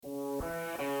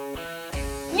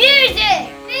Music!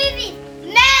 Movie!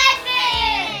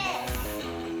 Madness!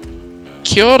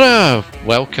 Kia ora!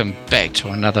 Welcome back to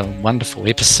another wonderful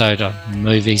episode of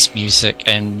Movies, Music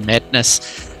and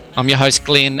Madness. I'm your host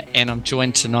Glenn, and I'm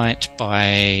joined tonight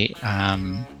by,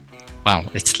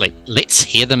 let's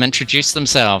hear them introduce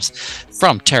themselves.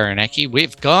 From Taranaki,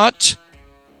 we've got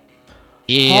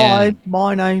Ian. Hi,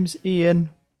 my name's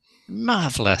Ian.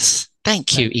 Marvellous.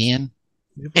 Thank you, Ian.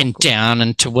 And down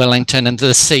into Wellington, into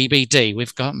the CBD,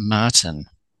 we've got Martin.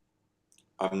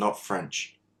 I'm not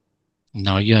French.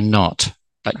 No, you're not.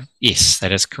 But yes,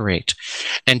 that is correct.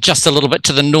 And just a little bit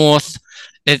to the north,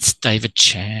 it's David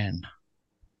Chan.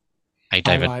 Hey,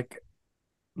 David. I like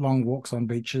long walks on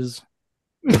beaches.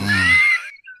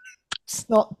 It's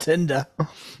not Tinder.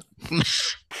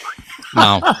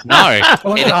 No. I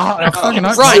fucking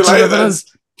hope Right. so, but it is.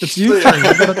 It's you three.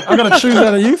 I've got to choose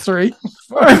out of you three.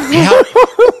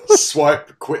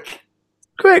 Swipe quick.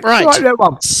 Quick, Right. right that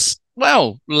one.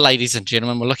 Well, ladies and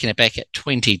gentlemen, we're looking back at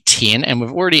 2010, and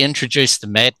we've already introduced the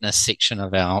madness section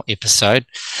of our episode.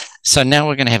 So now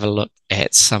we're going to have a look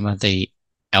at some of the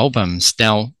albums.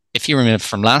 Now, if you remember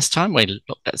from last time, we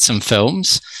looked at some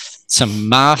films, some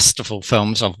masterful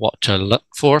films of what to look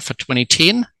for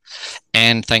 2010,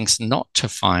 and things not to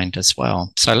find as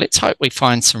well. So let's hope we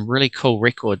find some really cool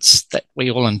records that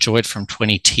we all enjoyed from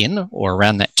 2010 or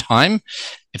around that time,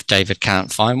 if David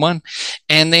can't find one.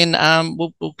 And then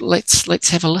let's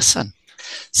have a listen.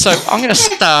 So I'm going to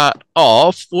start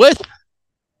off with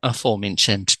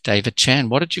aforementioned David Chan.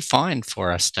 What did you find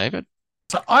for us, David?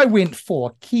 So I went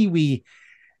for Kiwi,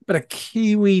 bit of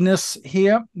Kiwi-ness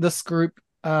here. This group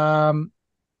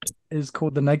is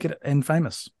called The Naked and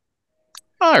Famous.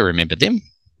 I remember them.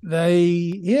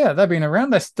 They've been around.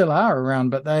 They still are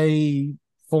around, but they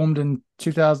formed in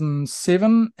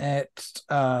 2007 at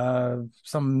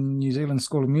some New Zealand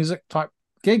School of Music type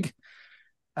gig.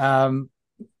 Thorn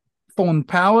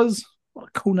Powers, what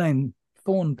a cool name.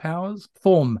 Thorn Powers.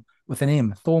 Thorn with an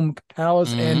M. Thorn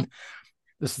Powers. And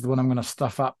this is the one I'm going to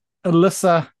stuff up.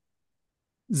 Alyssa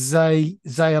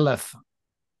Zayalith.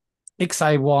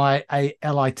 Xaylith.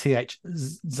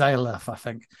 Zayalith, I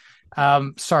think.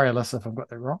 Sorry, Alyssa, if I've got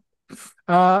that wrong.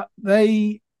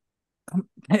 They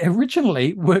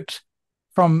originally worked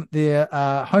from their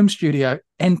home studio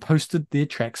and posted their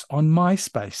tracks on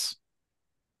MySpace.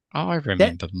 Oh, I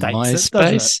remember MySpace.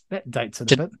 MySpace. That dates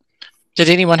it a bit. Did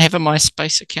anyone have a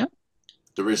MySpace account?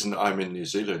 The reason I'm in New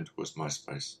Zealand was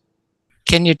MySpace.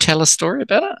 Can you tell a story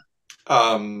about it?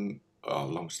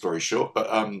 Long story short, but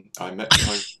I met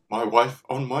my wife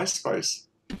on MySpace.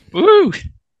 Woo!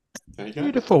 There you go.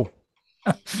 Beautiful.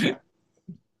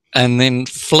 And then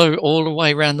flew all the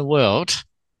way around the world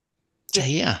to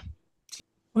here.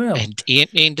 Well, And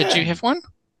Ian, did you have one?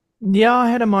 Yeah,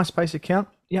 I had a MySpace account.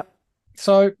 Yep.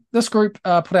 so this group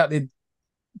put out their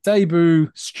debut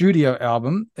studio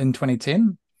album in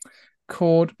 2010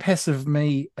 called Passive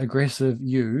Me, Aggressive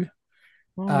You.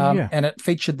 Yeah. And it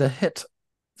featured the hit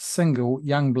single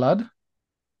Young Blood,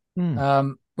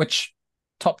 which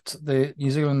topped the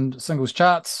New Zealand singles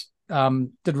charts,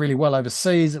 did really well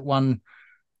overseas. It won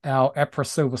our APRA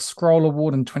Silver Scroll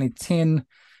Award in 2010,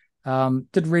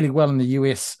 did really well in the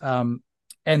US, and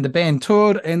the band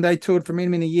toured, and they toured for many,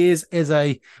 many years as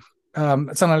it's an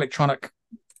electronic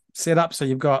setup. So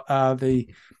you've got the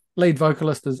lead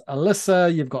vocalist is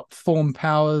Alyssa, you've got Thorn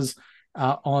Powers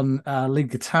on lead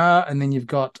guitar, and then you've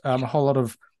got a whole lot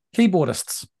of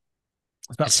keyboardists.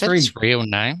 It's about Is that three. his real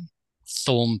name?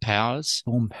 Thorn Powers?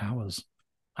 Thorn Powers.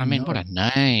 I mean, what a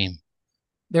name.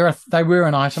 They were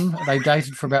an item. They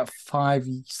dated for about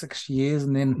 5-6 years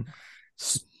and then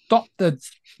stopped the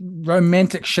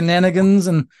romantic shenanigans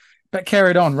but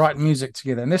carried on writing music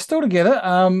together. And they're still together.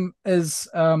 In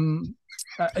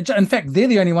fact, they're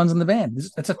the only ones in the band.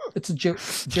 It's a duet.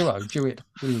 What do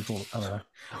you call it? I don't know.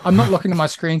 I'm not looking at my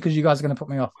screen because you guys are going to put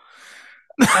me off.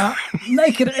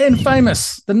 Naked and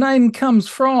Famous. The name comes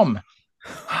from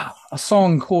a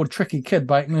song called Tricky Kid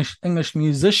by English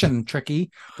musician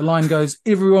Tricky. The line goes,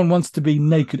 "Everyone wants to be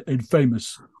naked and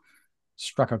famous."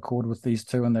 Struck a chord with these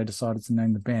two and they decided to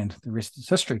name the band. The rest is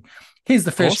history. Here's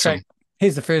the first track.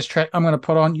 Here's the first track I'm going to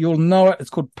put on. You'll know it. It's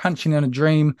called Punching in a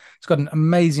Dream. It's got an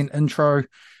amazing intro.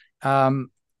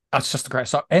 It's just a great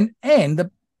song. And the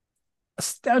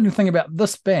astounding thing about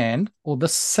this band or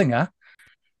this singer,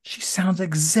 she sounds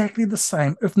exactly the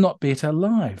same, if not better,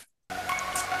 live.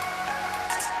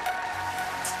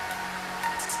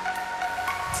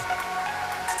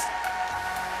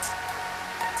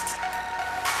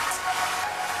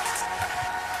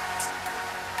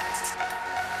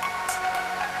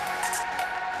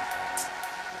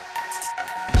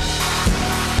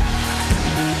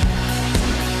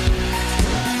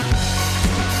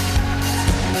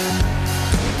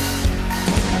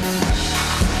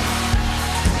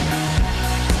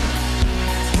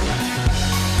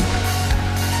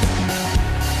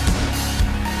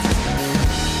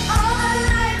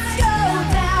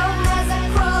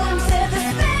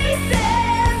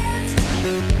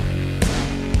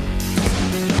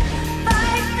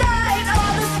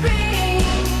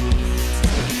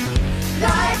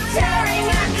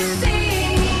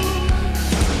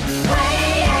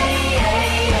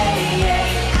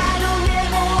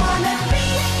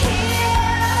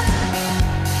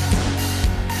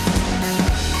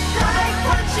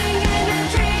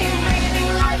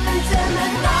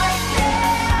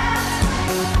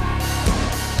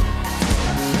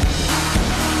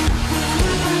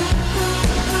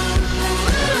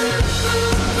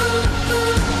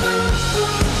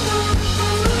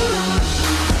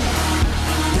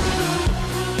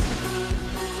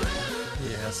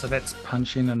 So that's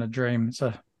Punching in a Dream. It's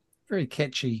a very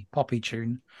catchy poppy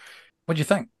tune. What do you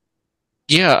think?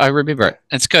 Yeah, I remember it.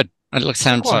 It's good. It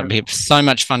sounds Quite. like it'd be so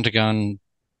much fun to go and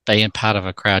be a part of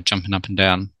a crowd jumping up and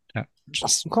down.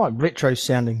 Just Quite retro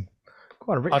sounding.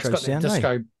 Quite a It's retro got that sound.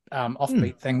 disco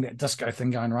offbeat thing, that disco thing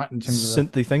going right in terms of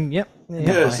Synthy thing. Yep. Yeah,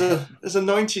 there's a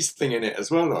 90s thing in it as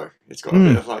well, though. It's got a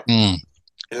bit of like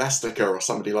Elastica or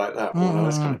somebody like that. All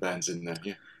those kind of bands in there.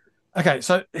 Yeah. Okay,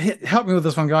 so help me with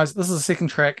this one, guys. This is the second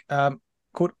track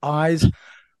called Eyes.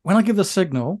 When I give the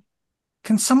signal,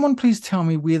 can someone please tell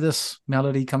me where this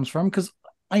melody comes from? Because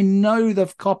I know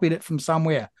they've copied it from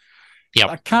somewhere. Yep.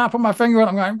 I can't put my finger on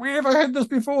it. I'm going, where have I heard this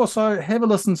before? So have a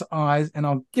listen to Eyes, and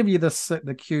I'll give you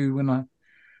the cue when I'm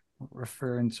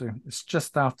referring to. It's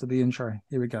just after the intro.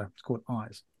 Here we go. It's called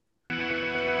Eyes.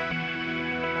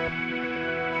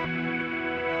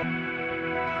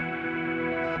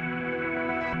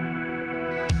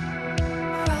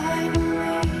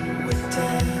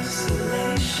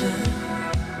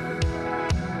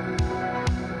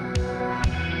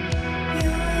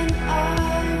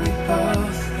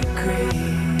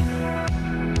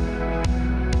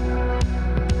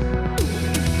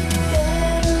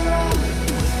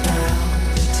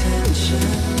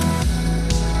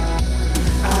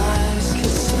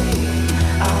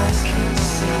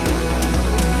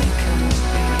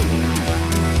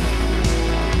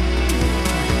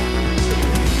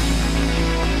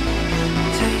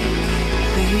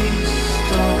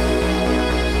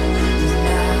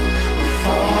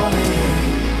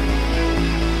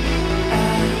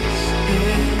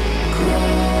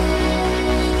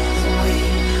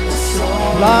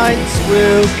 Lights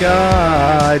will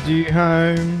guide you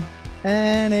home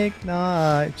and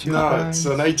ignite your No, bones. it's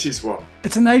an 80s one.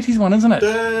 It's an 80s one, isn't it?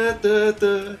 Da, da,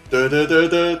 da, da, da, da,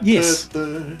 da, Yes.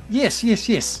 da. Yes.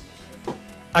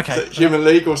 Okay. Is it Human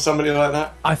League or somebody like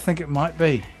that? I think it might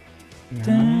be.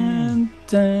 Dun,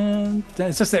 dun, dun.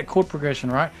 It's just that chord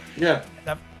progression, right? Yeah.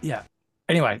 Yeah.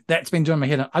 Anyway, that's been doing my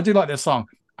head in. I do like that song.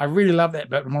 I really love that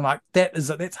bit. I'm like,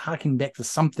 that's harking back to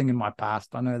something in my past.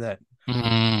 I know that.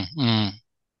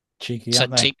 Cheeky, so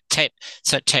aren't they?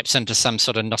 so it taps into some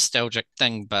sort of nostalgic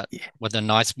thing, but with a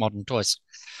nice modern twist.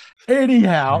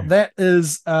 Anyhow, that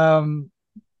is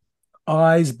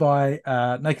Eyes by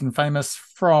Naked and Famous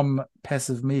from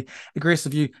Passive Me,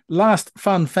 Aggressive You. Last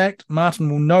fun fact,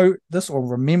 Martin will know this or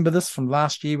remember this from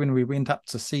last year when we went up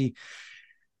to see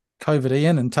COVID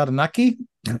Ian in Taranaki.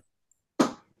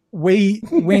 We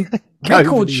went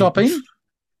record shopping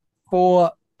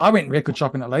I went record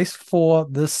shopping at least for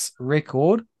this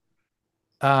record,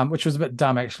 which was a bit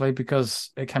dumb actually because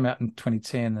it came out in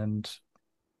 2010 and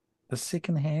the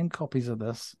second-hand copies of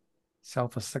this sell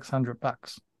for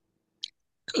 $600.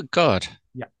 Good God.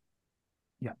 Yeah.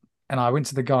 And I went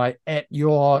to the guy at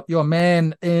your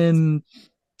man in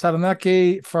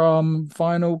Taranaki from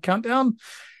Final Countdown,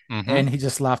 and he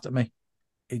just laughed at me.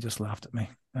 He does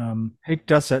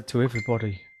that to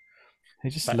everybody. He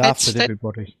just laughs at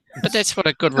everybody. But that's what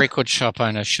a good record shop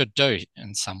owner should do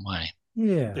in some way.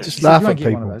 Yeah. Just laugh at One of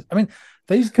people. those. I mean,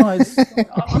 these guys,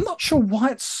 I'm not sure why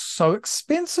it's so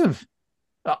expensive.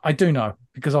 I do know,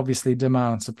 because obviously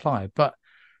demand and supply, but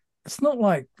it's not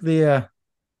like they're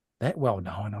that well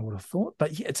known, I would have thought.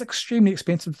 But yeah, it's extremely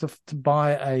expensive to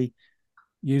buy a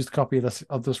used copy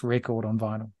of this record on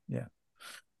vinyl. Yeah.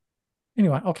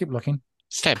 Anyway, I'll keep looking.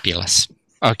 Fabulous.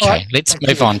 Okay, right, let's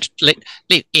move on. Let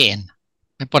Ian,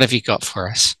 what have you got for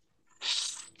us?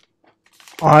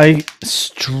 I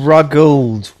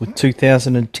struggled with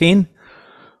 2010.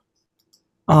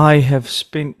 I have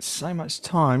spent so much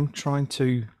time trying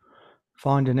to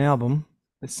find an album.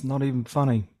 It's not even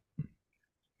funny.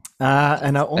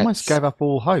 And I almost gave up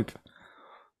all hope.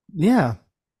 Yeah.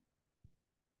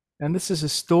 And this is a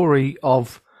story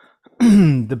of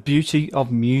the beauty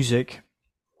of music.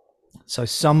 So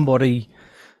somebody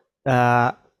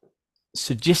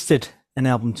suggested an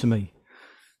album to me.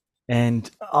 And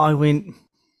I went,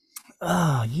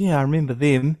 oh, yeah, I remember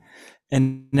them.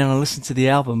 And then I listened to the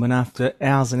album, and after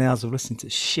hours and hours of listening to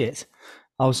shit,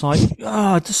 I was like,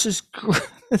 oh, this is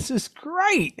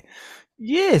great.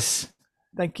 Yes.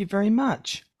 Thank you very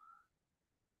much.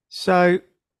 So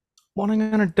what I'm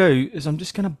going to do is I'm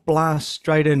just going to blast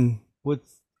straight in with,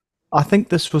 I think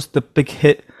this was the big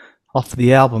hit off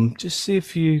the album. Just see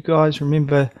if you guys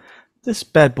remember this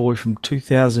bad boy from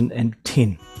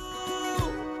 2010.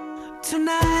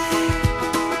 Tonight.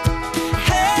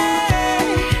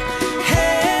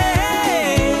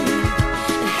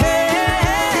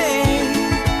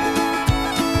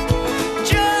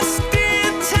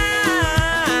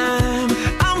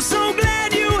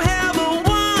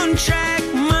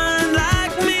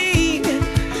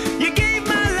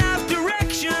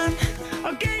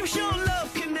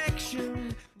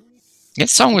 That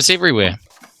song was everywhere.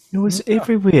 It was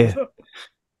everywhere.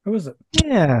 Who is it?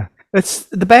 Yeah.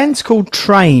 The band's called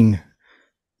Train,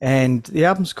 and the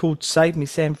album's called Save Me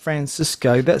San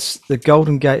Francisco. That's the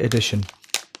Golden Gate edition.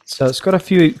 So it's got a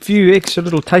few extra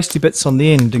little tasty bits on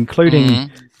the end, including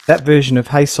that version of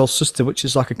Hey Soul Sister, which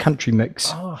is like a country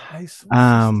mix. Oh, Hey Soul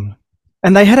Sister.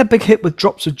 And they had a big hit with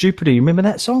Drops of Jupiter. You remember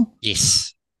that song?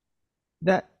 Yes.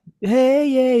 That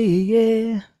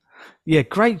yeah,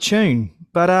 great tune.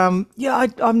 But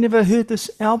I've never heard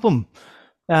this album,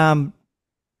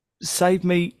 Save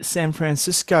Me San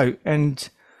Francisco, and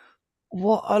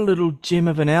what a little gem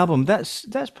of an album. That's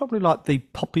probably like the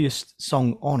poppiest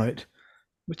song on it,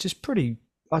 which is pretty,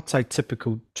 I'd say,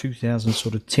 typical 2000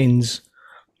 sort of 10s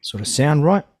sort of sound,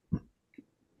 right?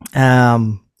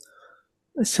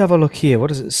 Let's have a look here. What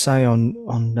does it say on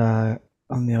the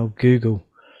old Google?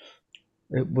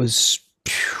 It was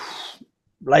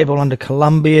label under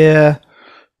Columbia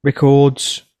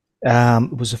Records.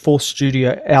 It was a 4th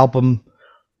studio album.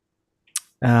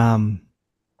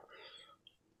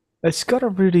 It's got a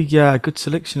really good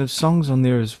selection of songs on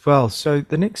there as well. So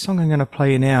the next song I'm going to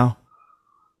play now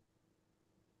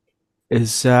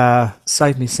is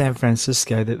Save Me San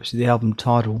Francisco. That was the album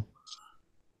title.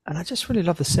 And I just really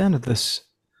love the sound of this.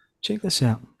 Check this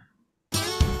out.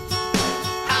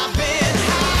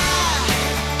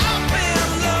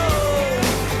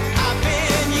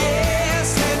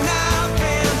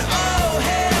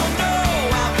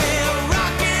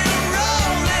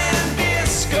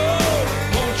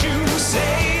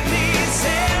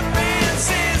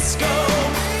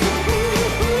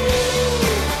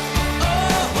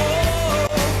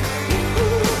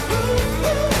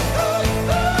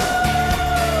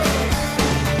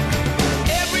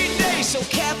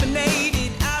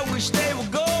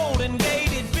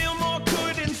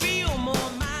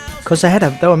 Because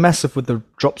they were massive with the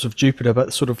Drops of Jupiter,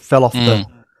 but sort of fell off the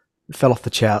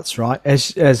charts, right?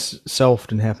 As so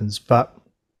often happens. But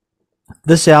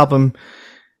this album,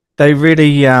 they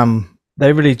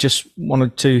really just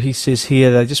wanted to. He says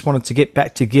here, they just wanted to get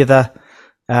back together.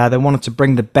 They wanted to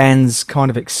bring the band's kind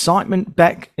of excitement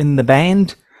back in the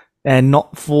band, and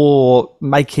not for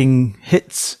making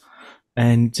hits.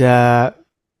 And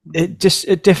it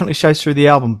definitely shows through the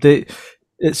album.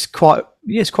 It's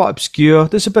quite obscure.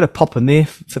 There's a bit of pop in there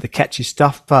for the catchy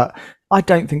stuff, but I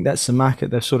don't think that's the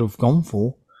market they've sort of gone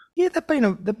for. Yeah, they've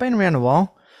been around a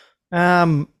while.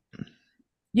 And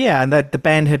the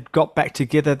band had got back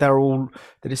together.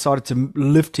 They decided to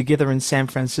live together in San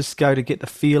Francisco to get the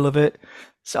feel of it.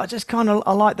 So I just I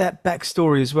like that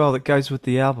backstory as well that goes with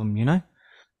the album, you know.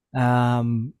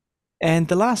 And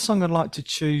the last song I'd like to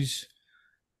choose,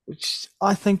 which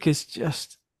I think is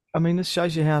just, I mean, this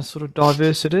shows you how sort of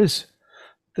diverse it is.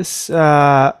 This is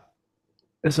a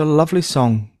lovely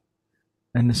song,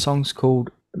 and the song's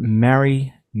called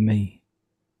Marry Me.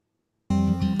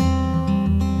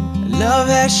 Love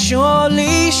has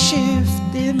surely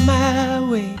shifted my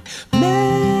way.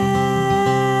 Marry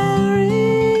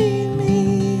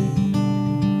me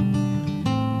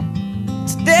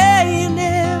today and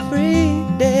every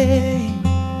day.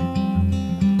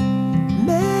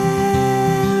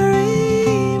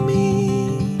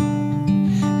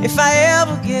 If I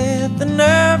ever get the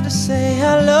nerve to say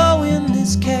hello in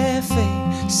this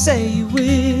cafe, say you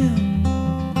will.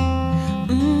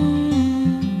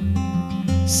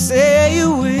 Say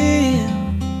you will.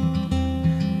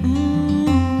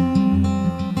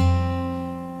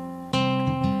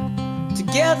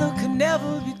 Together could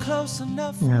never be close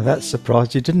enough. Yeah, that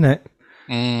surprised you, didn't it?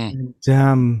 Mm.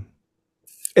 And,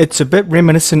 it's a bit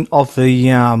reminiscent of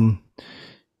the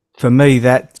for me,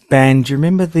 that band. Do you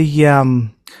remember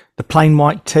the Plain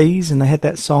White Tees, and they had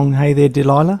that song "Hey There,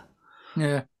 Delilah"?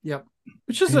 Yeah, yep.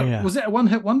 Which is was that a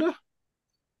one-hit wonder?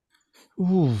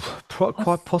 Ooh,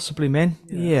 quite possibly, man.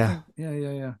 Yeah.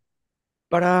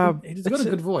 But he's got a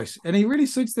good voice, and he really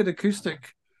suits that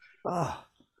acoustic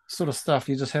sort of stuff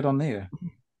you just had on there.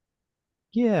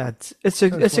 Yeah, it's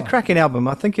a cracking album.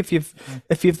 I think if you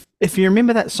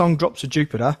remember that song "Drops of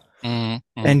Jupiter"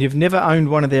 and you've never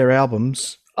owned one of their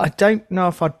albums, I don't know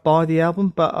if I'd buy the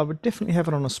album, but I would definitely have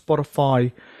it on a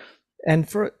Spotify. And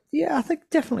I think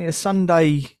definitely a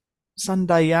Sunday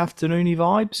afternoony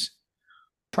vibes.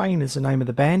 Train is the name of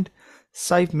the band.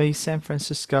 Save Me San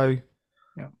Francisco.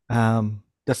 Yeah.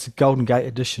 That's the Golden Gate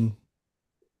edition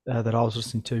that I was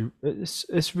listening to.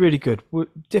 It's really good.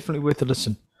 Definitely worth a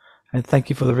listen. And thank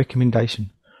you for the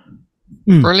recommendation.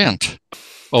 Brilliant.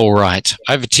 All right,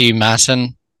 over to you,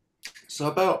 Martin. So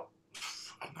about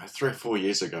 3 or 4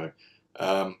 years ago,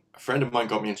 a friend of mine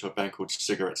got me into a band called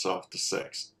Cigarettes After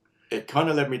Sex. It kind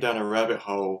of led me down a rabbit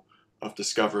hole of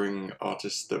discovering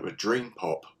artists that were dream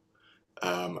pop,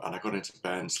 and I got into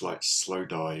bands like Slow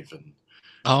Dive and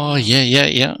Oh,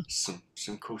 yeah. some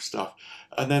cool stuff.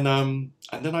 And then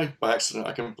I by accident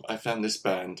I found this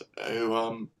band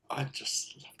who I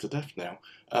just love to death now.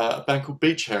 A band called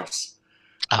Beach House.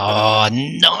 Oh,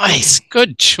 nice.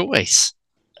 Good choice.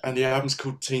 And the album's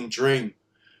called Teen Dream.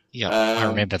 Yeah, I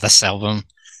remember this album.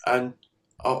 And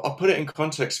I'll put it in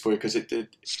context for you because it did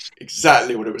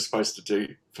exactly what it was supposed to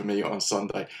do for me on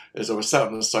Sunday. Is I was sat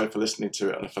on the sofa listening to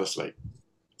it and I fell asleep.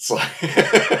 So,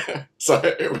 so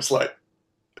it was like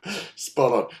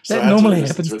spot on. So That normally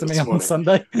happens to me on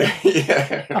Sunday.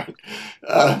 Yeah.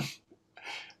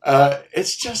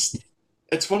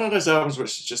 It's one of those albums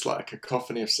which is just like a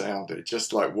cacophony of sound. It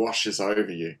just like washes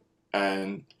over you.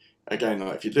 And again,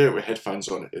 like if you do it with headphones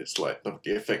on, it's like the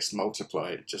effects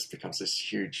multiply. It just becomes this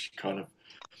huge kind of.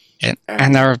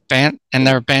 And they're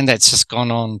a band that's just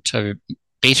gone on to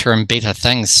better and better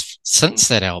things since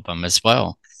that album as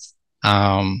well.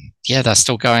 Yeah, they're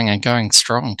still going and going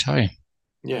strong too.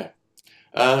 Yeah.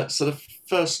 So the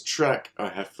first track I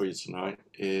have for you tonight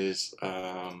is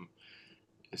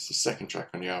it's the second track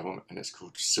on the album, and it's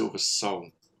called Silver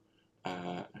Soul.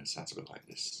 And it sounds a bit like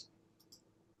this.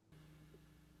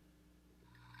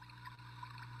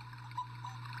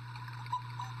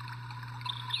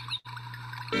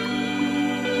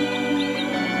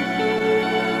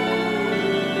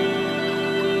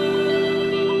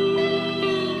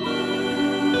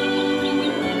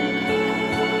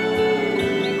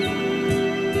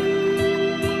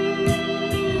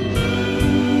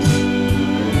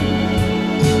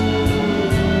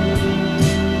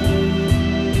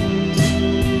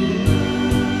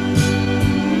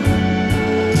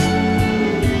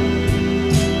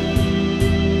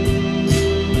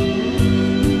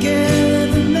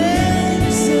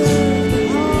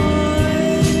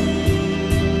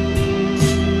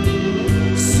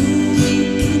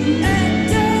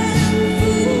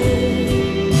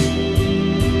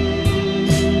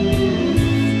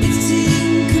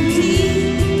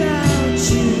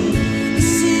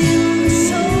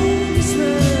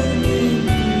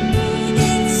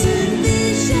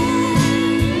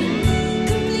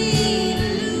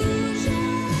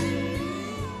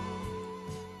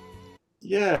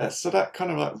 Yeah, so that kind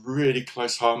of like really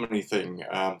close harmony thing,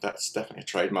 that's definitely a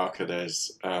trademark of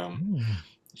theirs. I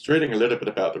was reading a little bit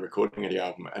about the recording of the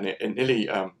album, and it nearly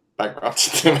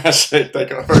bankrupted them. Actually, they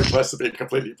got very close to being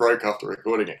completely broke after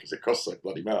recording it because it cost so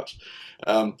bloody much.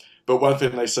 But one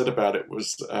thing they said about it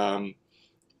was on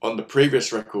the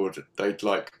previous record, they'd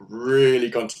like really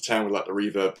gone to town with like the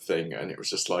reverb thing, and it was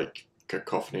just like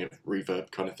cacophony of reverb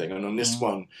kind of thing. And on this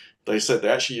one, they said they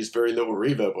actually used very little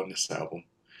reverb on this album.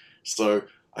 So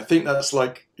I think that's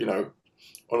like, you know,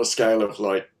 on a scale of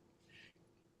like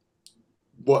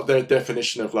what their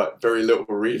definition of like very little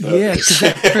reverb is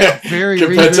very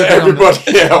compared to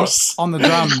everybody else on the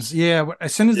drums. Yeah,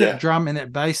 as soon as that drum and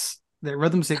that bass, that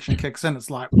rhythm section kicks in,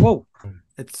 it's like, whoa,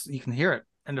 you can hear it.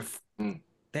 And if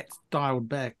that's dialed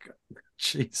back,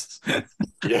 Jesus.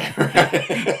 Yeah,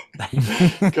 right.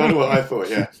 Kind of what I thought.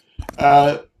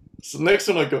 Yeah. So the next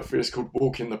one I got for you is called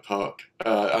Walk in the Park,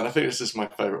 and I think this is my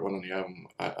favourite one on the album.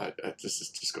 This has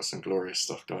just got some glorious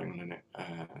stuff going on in it.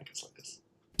 I think it's like this.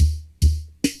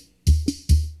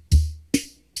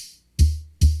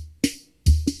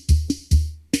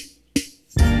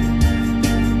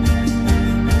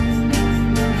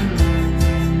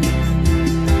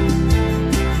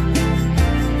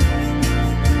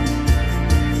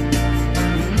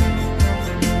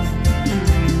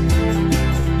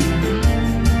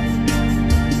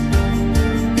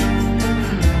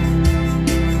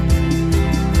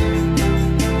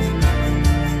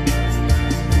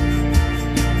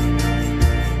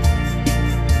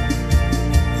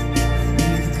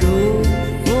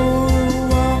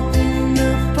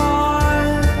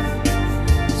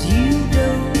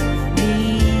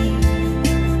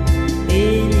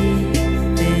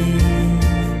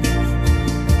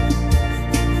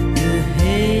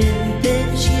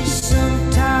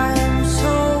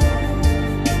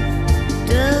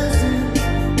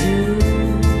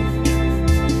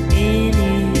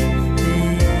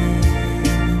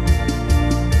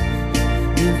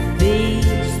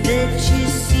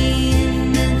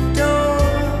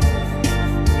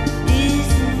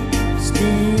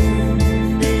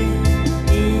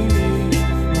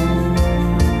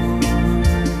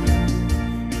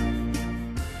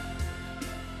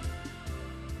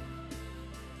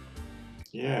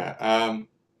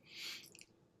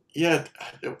 Yeah,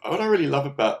 what I really love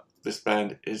about this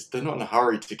band is they're not in a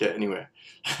hurry to get anywhere.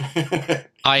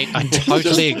 I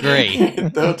totally agree.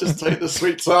 They'll just take the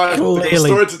sweet time. They've got a Clearly.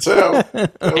 story to tell.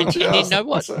 And you know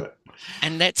what?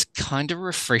 And that's kind of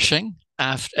refreshing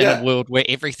in a world where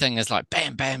everything is like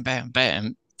bam, bam, bam,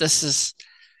 bam. There's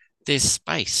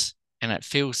space and it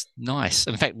feels nice.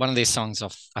 In fact, one of their songs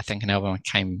off, I think, an album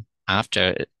came after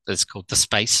it is called The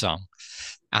Space Song,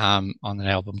 on an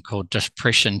album called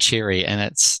Depression Cherry.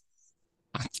 And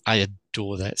I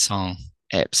adore that song.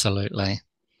 Absolutely.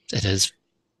 It is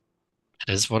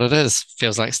what it is.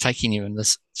 Feels like it's taking you in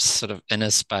this sort of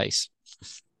inner space.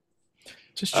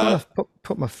 Just trying to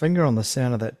put my finger on the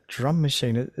sound of that drum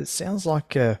machine. It sounds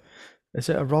like is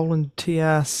it a Roland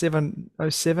TR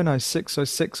 707, 06,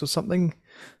 06 or something?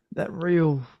 That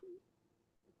real.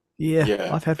 Yeah,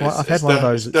 I've had one of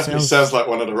those. It definitely sounds like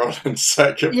one of the Rollins. So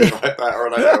it could be like that, or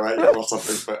an 808 or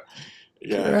something. But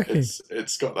yeah,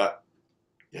 it's got that.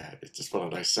 Yeah, it's just one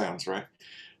of those sounds, right?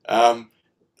 Am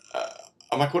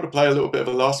I called to play a little bit of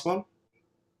a last one?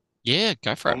 Yeah,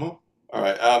 go for it. One more? All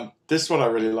right. This one I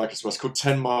really like as well. It's called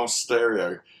 10 Mile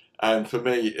Stereo. And for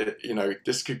me,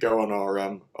 this could go on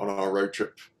our road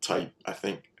trip tape, I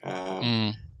think.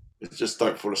 Just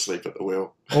don't fall asleep at the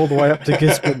wheel. All the way up to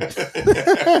Gisborne.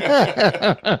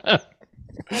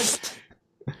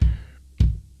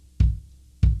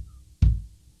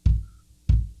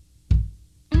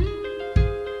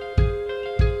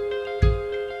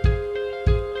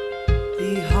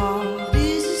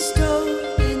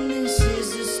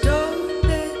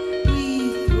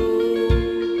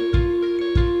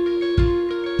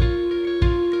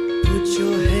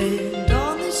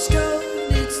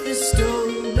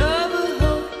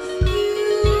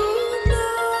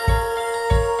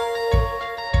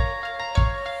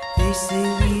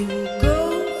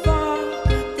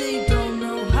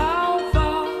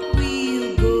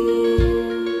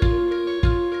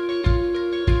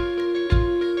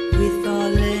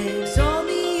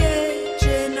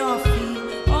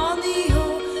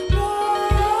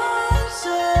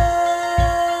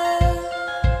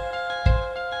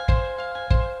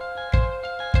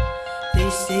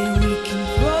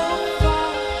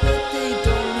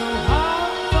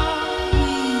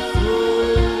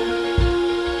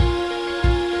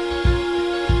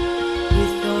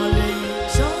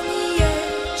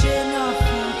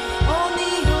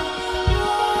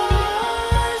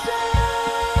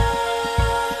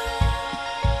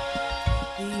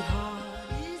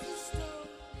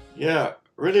 Yeah,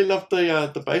 really love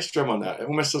the bass drum on that. It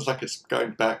almost feels like it's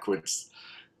going backwards.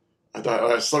 I don't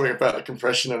know, something about the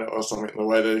compression in it or something, the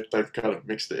way they've kind of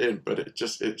mixed it in, but it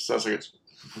sounds like it's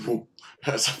boom,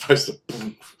 as opposed to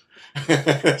boom.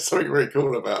 Something really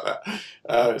cool about that.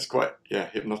 It's quite,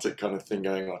 hypnotic kind of thing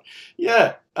going on.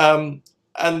 Yeah, and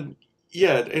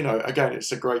yeah, again,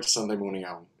 it's a great Sunday morning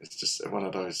album. It's just one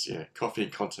of those, coffee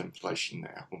and contemplation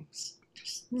albums.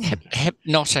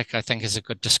 Hypnotic, I think, is a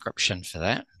good description for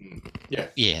that. Yeah,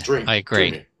 I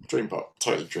agree. Dream pop,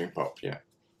 totally dream pop.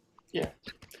 Yeah.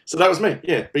 So that was me.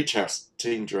 Yeah, Beach House,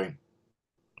 Teen Dream.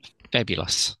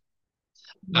 Fabulous.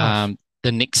 Nice.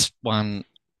 The next one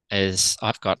is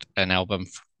I've got an album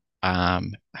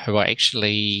who I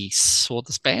actually saw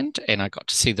this band and I got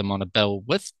to see them on a bill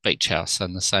with Beach House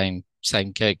in the same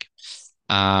gig.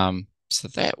 So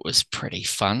that was pretty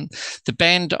fun. The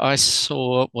band I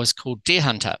saw was called Deer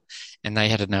Hunter, and they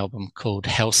had an album called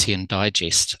Halcyon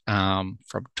Digest from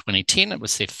 2010. It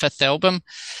was their 5th album.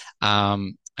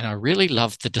 And I really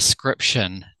loved the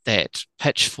description that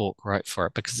Pitchfork wrote for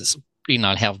it, because it's,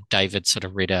 how David sort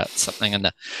of read out something in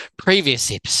the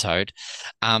previous episode.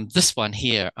 This one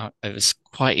here, it was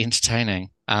quite entertaining.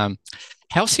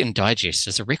 Halcyon Digest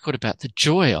is a record about the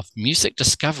joy of music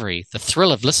discovery, the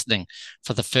thrill of listening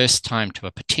for the first time to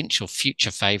a potential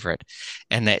future favorite,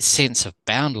 and that sense of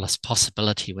boundless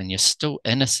possibility when you're still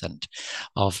innocent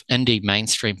of indie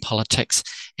mainstream politics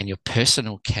and your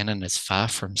personal canon is far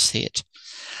from set.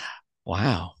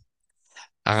 Wow.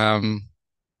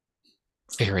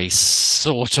 Very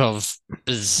sort of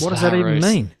bizarre. What does that even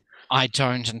mean? I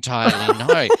don't entirely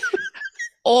know.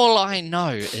 All I know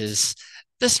is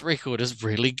this record is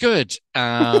really good.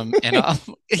 Yeah,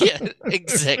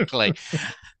 exactly.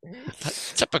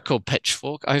 Typical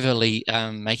Pitchfork, overly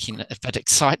making a bit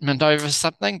excitement over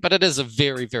something, but it is a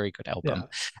very, very good album.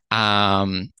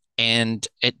 Yeah. And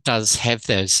it does have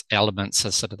those elements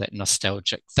of sort of that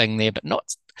nostalgic thing there, but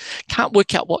can't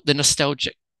work out what the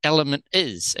nostalgic element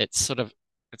is. It's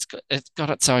got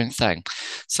its own thing.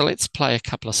 So let's play a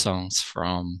couple of songs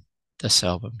from this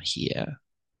album here.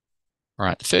 All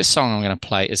right, the first song I'm going to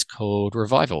play is called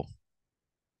Revival.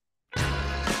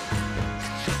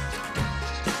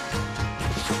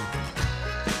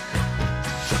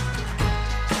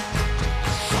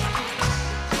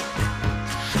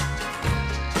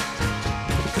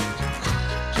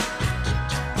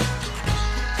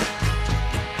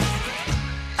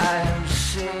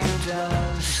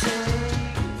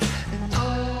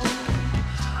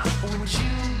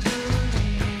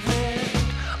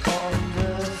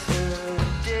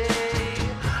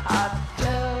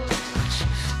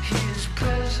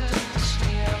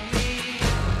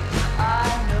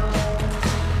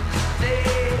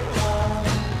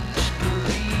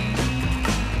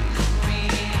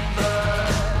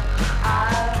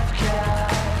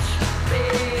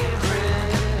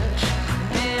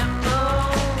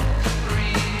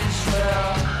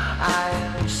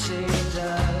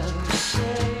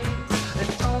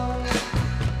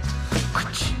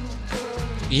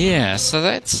 Yeah, so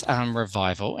that's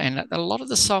Revival, and a lot of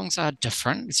the songs are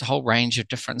different. It's a whole range of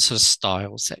different sort of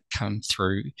styles that come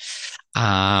through,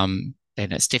 and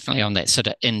it's definitely on that sort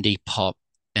of indie pop,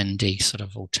 indie sort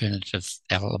of alternative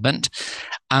element.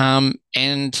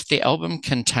 And the album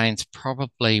contains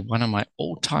probably one of my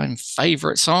all-time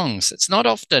favorite songs. It's not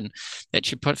often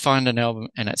that you find an album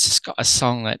and it's just got a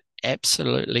song that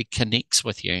absolutely connects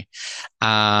with you.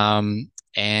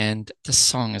 And the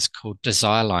song is called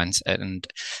Desire Lines, and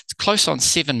it's close on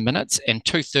 7 minutes, and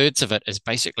 2/3 of it is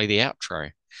basically the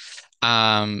outro.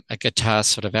 A guitar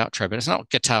sort of outro, but it's not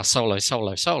guitar solo,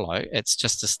 solo, solo. It's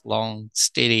just this long,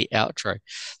 steady outro,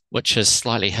 which is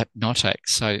slightly hypnotic.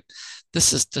 So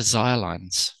this is Desire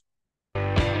Lines.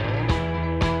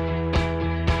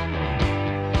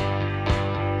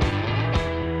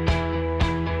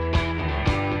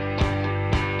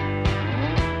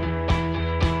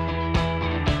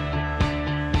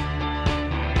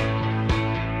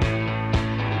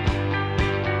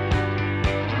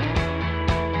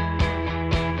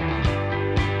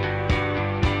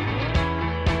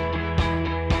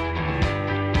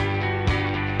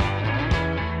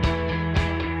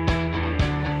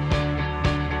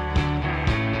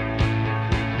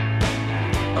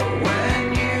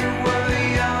 When you were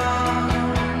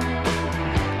young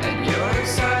and your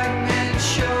excitement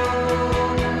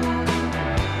showed,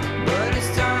 but as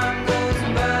time goes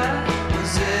by,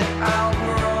 was it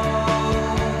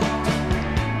outgrown?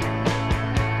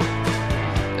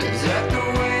 Is that the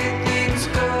way things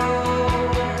go?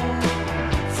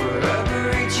 Forever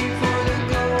reaching for the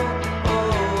goal.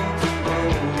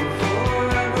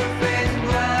 Forever fades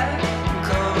black and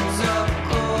comes up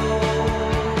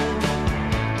cold.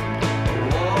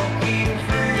 Walking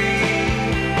free,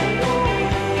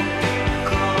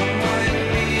 come with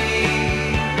me,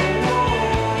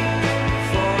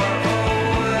 far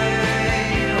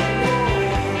away,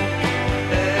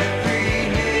 every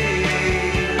day,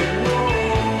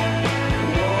 walking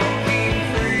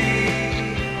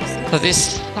free. So there's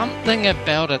something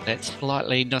about it that's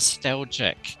slightly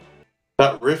nostalgic.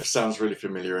 That riff sounds really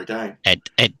familiar again.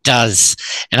 It does,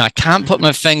 and I can't put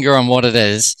my finger on what it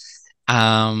is,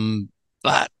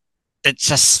 but it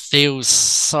just feels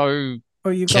so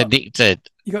Well, you've got connected.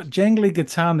 jangly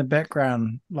guitar in the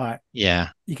background, like Yeah,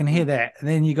 you can hear that, and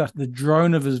then you got the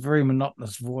drone of his very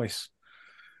monotonous voice,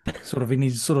 sort of, and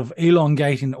he's sort of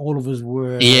elongating all of his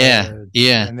words.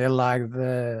 Yeah. and they're like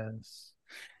this.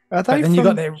 Are But they then you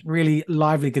from, got that really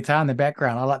lively guitar in the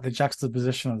background. I like the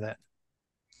juxtaposition of that.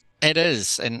 it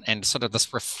is, and sort of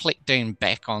this reflecting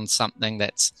back on something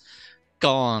that's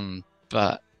gone,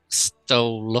 but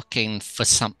still looking for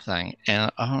something.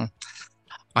 And I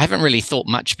haven't really thought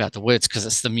much about the words because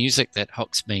it's the music that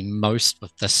hooks me most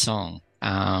with this song.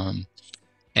 And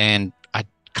I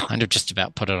kind of just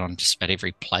about put it on just about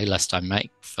every playlist I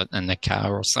make in the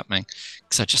car or something,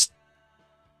 because I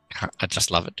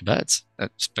just love it to bits.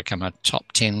 It's become a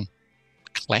top 10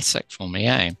 classic for me,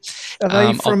 eh? are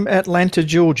they from Atlanta,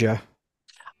 Georgia?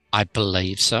 I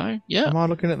believe so. Yeah. Am I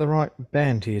looking at the right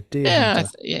band here? Deer Yeah, Hunter.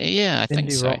 I think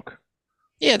Indie so. rock.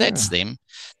 Yeah, that's them.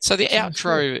 So the Sounds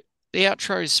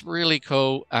outro is really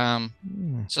cool.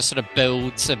 Just sort of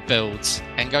builds and builds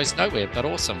and goes nowhere, but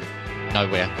awesome.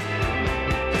 Nowhere.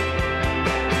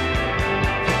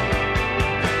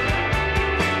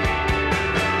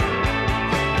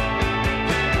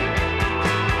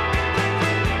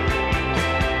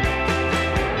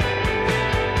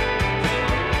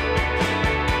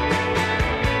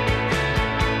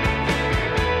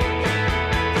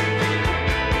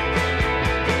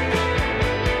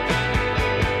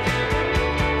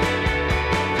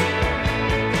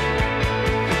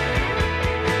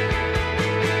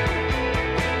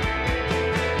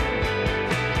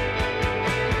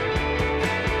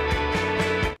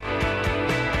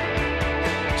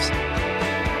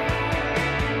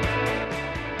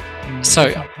 So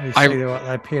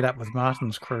they paired up with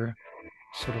Martin's crew,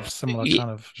 sort of similar kind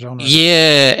of genre.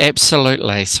 Yeah,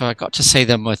 absolutely. So I got to see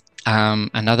them with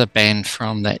another band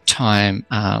from that time,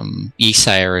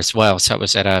 Yesayer as well. So it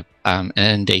was at an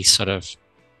indie sort of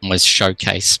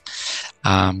showcase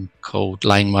called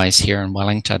Laneways here in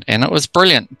Wellington, and it was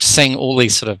brilliant seeing all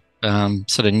these sort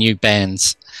of new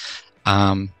bands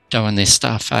doing their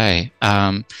stuff.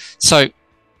 So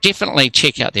definitely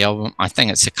check out the album. I think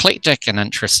it's eclectic and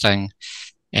interesting,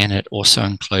 and it also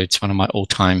includes one of my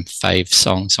all-time fave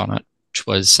songs on it, which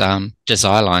was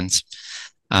Desire Lines.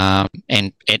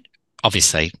 And it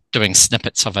obviously doing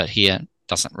snippets of it here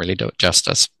doesn't really do it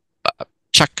justice, but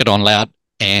chuck it on loud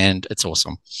and it's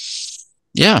awesome.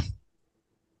 Yeah.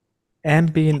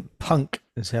 Ambient punk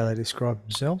is how they describe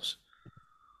themselves.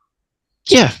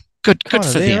 Yeah, Good Kinda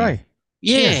for there, them. eh?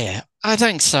 Yeah, I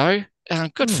think so.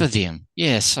 Good for them.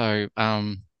 Yeah. So,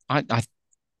 I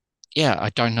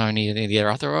don't know any of their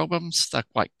other albums. They're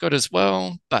quite good as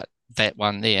well, but that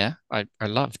one there, I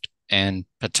loved, and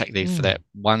particularly for that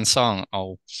one song,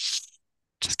 I'll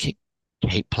just keep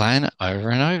playing it over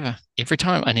and over every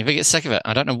time. I never get sick of it.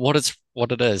 I don't know what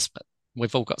it is, but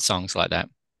we've all got songs like that.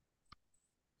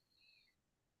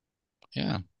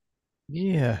 Yeah.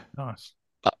 Yeah. Nice.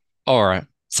 All right.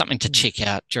 Something to check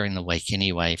out during the week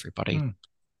anyway, everybody. Mm.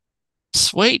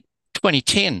 Sweet.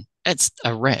 2010. It's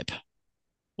a wrap.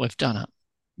 We've done it.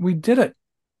 We did it.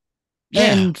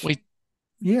 Yeah.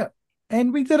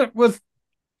 And we did it with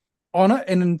honor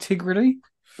and integrity,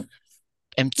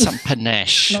 And some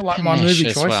panache. Not like my Panache movie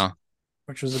as choice. well.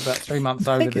 which was about 3 months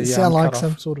I over think the it sound like cutoff.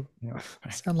 some sort of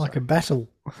sound like a battle.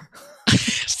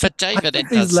 For David, it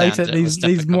does These later, sound, it was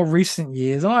these more difficult. recent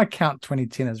years, and I count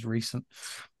 2010 as recent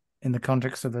in the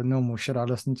context of the normal shit I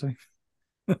listen to.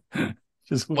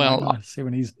 Just Well,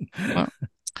 70s.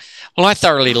 Well, I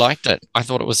thoroughly liked it. I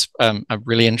thought it was a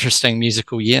really interesting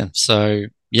musical year. So,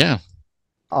 yeah.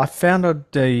 I found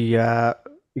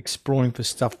exploring for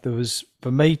stuff. There was,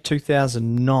 for me,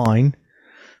 2009.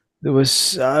 There was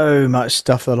so much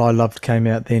stuff that I loved came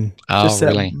out then. Oh,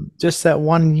 really? Just that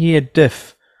 1 year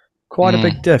diff, quite a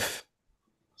big diff.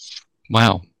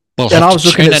 Wow. Well, And I was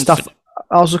looking at stuff.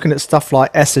 I was looking at stuff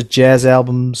like acid jazz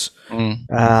albums,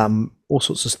 all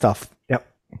sorts of stuff. Yep.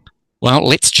 Well,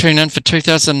 let's tune in for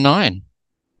 2009.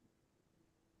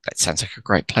 That sounds like a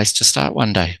great place to start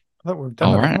one day. I thought we've done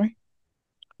All it, right. haven't we?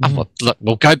 Look,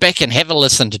 we'll go back and have a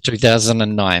listen to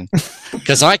 2009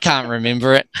 because I can't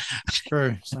remember it.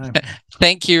 True. Same.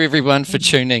 Thank you, everyone, for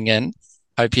tuning in.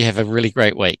 Hope you have a really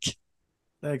great week.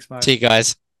 Thanks, mate. See you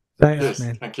guys. Thanks, Yes,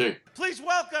 man. thank you. Please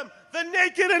welcome the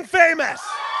Naked and Famous.